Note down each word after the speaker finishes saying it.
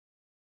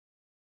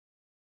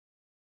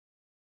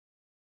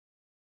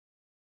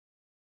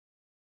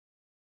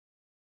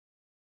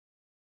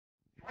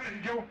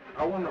Joe,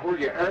 I wonder where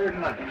you are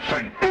tonight.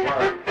 Sing.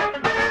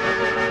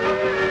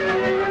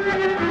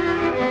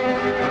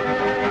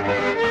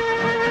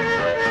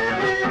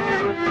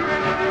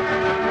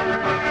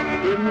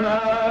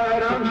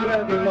 Tonight I'm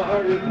sad and my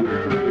heart is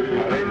weary.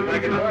 I ain't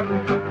thinking what?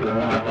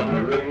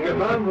 Wondering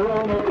if I'm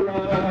wrong or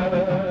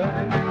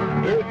right.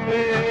 To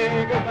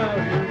think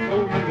about you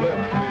before you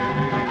left me.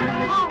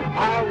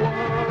 I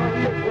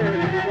wonder where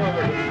you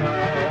are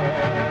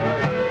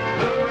tonight.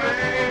 The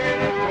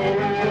rain is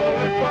going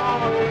slowly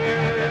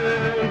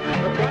falling.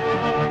 Come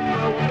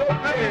on, no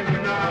pain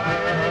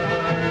tonight.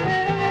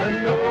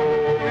 And know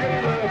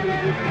your love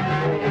is in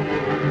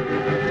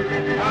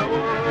I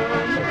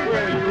wonder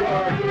where you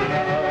are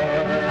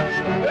tonight.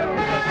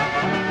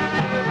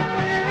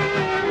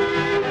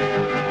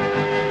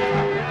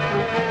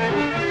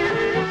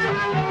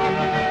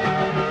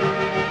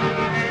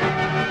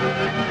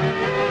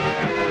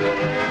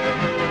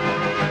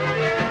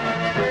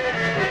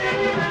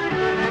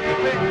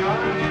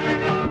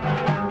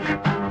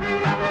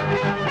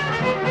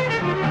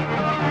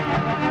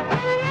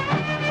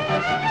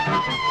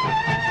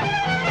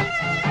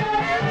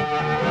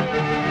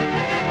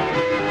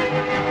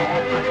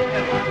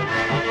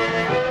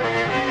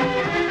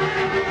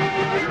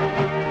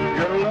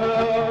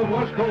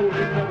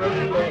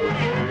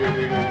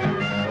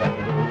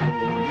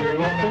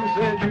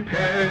 Said you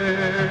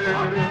care.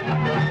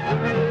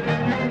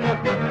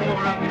 Nothing more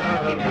I'm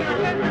not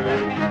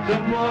there.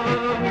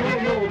 Someone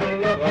will know the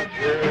love I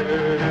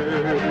share.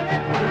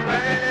 The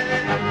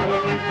rain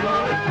comes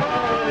slowly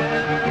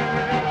falling.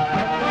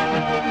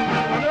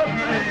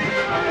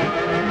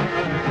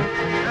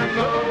 And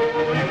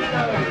though you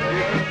love me,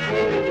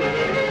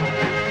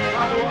 I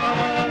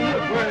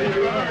wonder where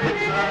you are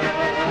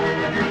tonight.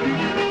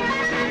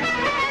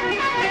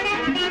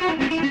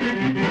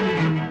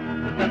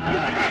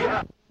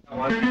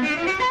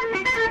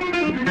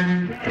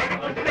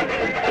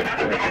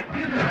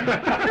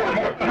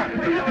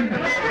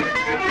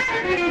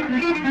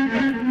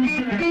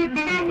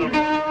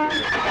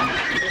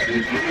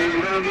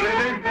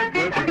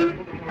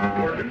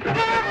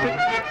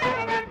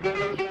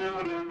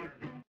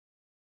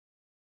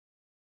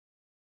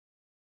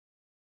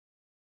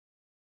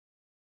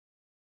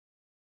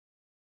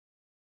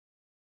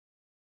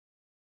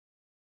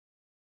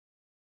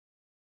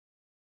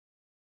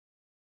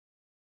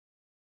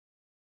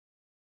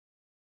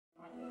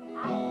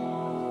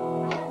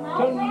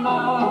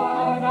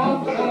 Tonight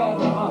I'm sad,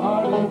 my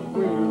heart is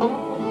weary.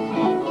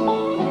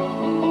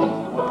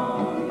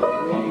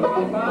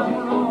 If I'm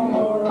wrong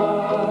or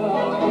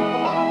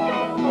right,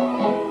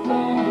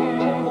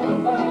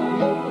 thinking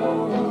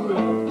about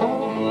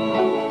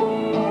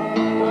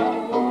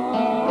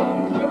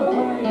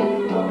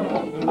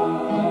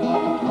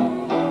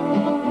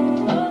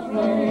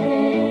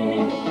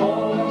you so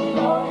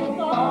you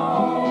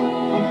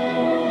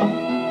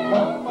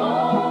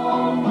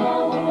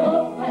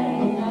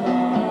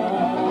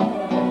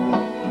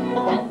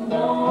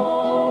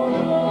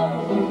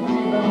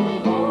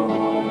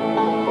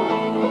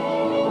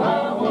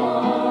I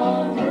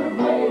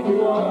wonder where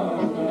you are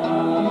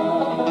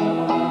tonight.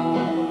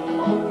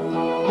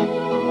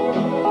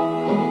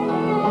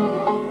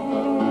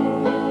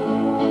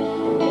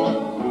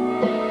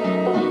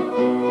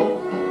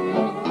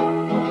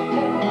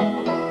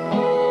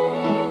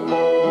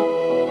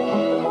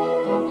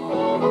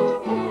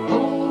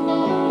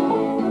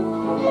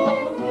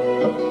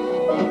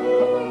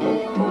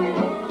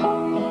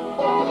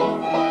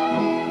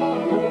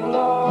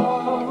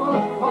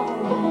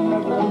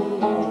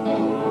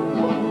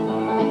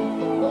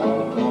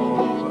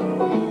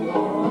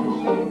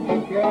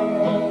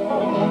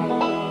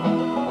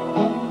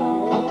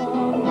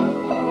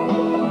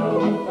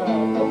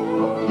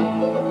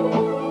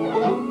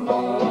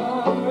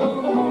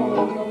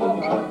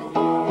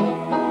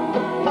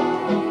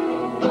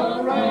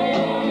 The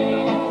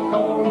rain is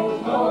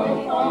falling,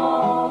 falling,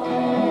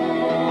 falling.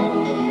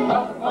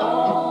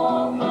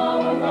 Upon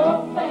my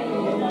window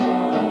pane.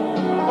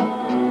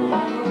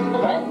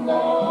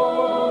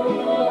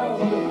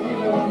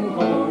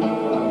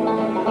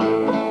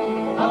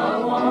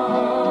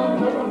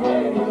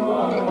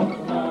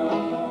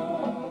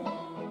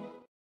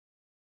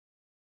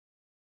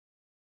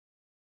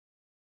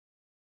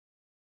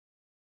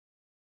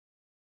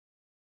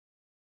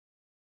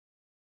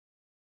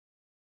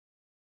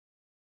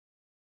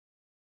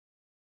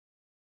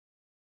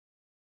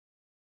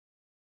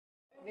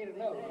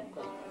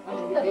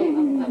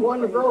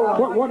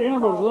 What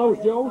intervals are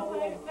those,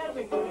 Joe?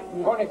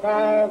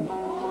 25.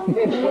 Wait,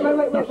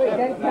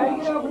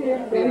 get over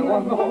here. Get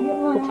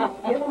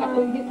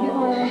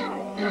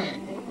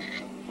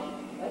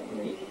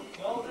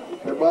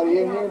Everybody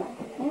in here?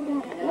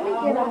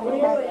 Get over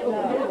here.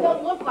 It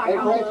don't look like Hey,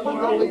 Francis, you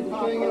gonna lead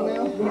the singing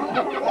now?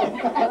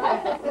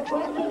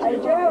 Hey,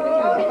 Joe.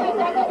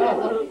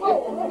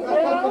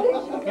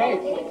 Hey,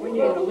 we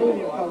need a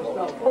leading post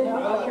up.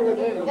 I sure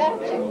do.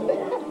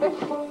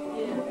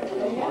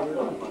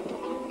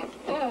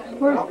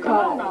 Where's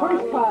Clyde?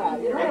 Where's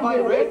Clyde?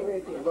 Everybody ready?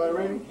 Everybody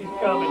ready? He's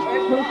coming.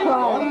 Where's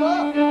Clyde?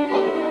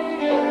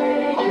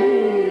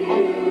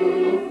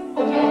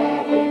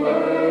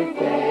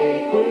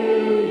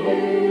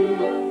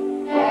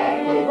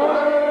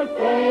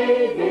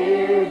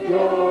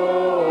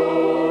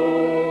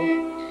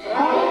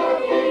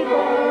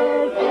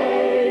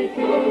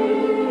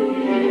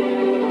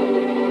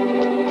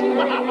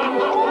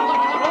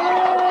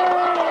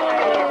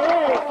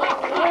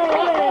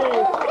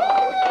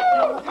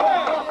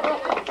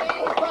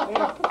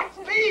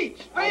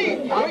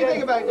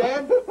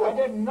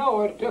 didn't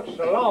know it took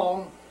so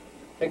long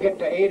to get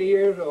to 80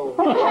 years old.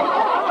 But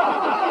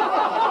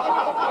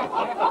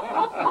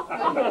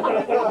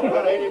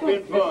ain't it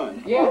been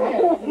fun?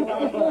 Yeah,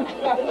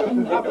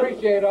 I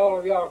appreciate all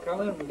of y'all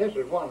coming. This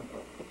is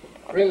wonderful.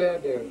 Really, I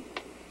do.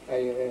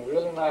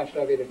 Really nice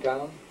of you to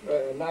come.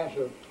 Nice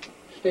of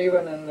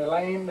Stephen and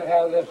Elaine to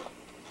have this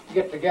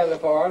get together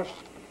for us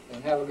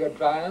and have a good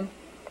time.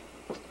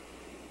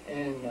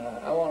 And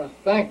I want to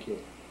thank you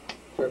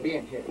for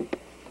being here.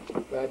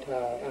 But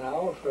and I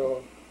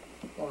also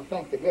want to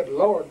thank the good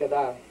Lord that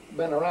I've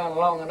been around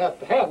long enough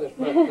to have this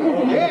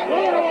birthday.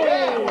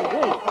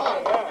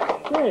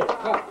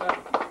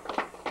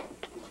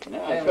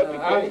 And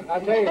I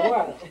tell you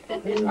what,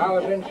 I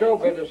was in show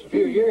business a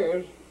few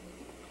years,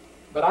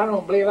 but I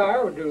don't believe I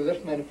ever drew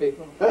this many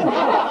people.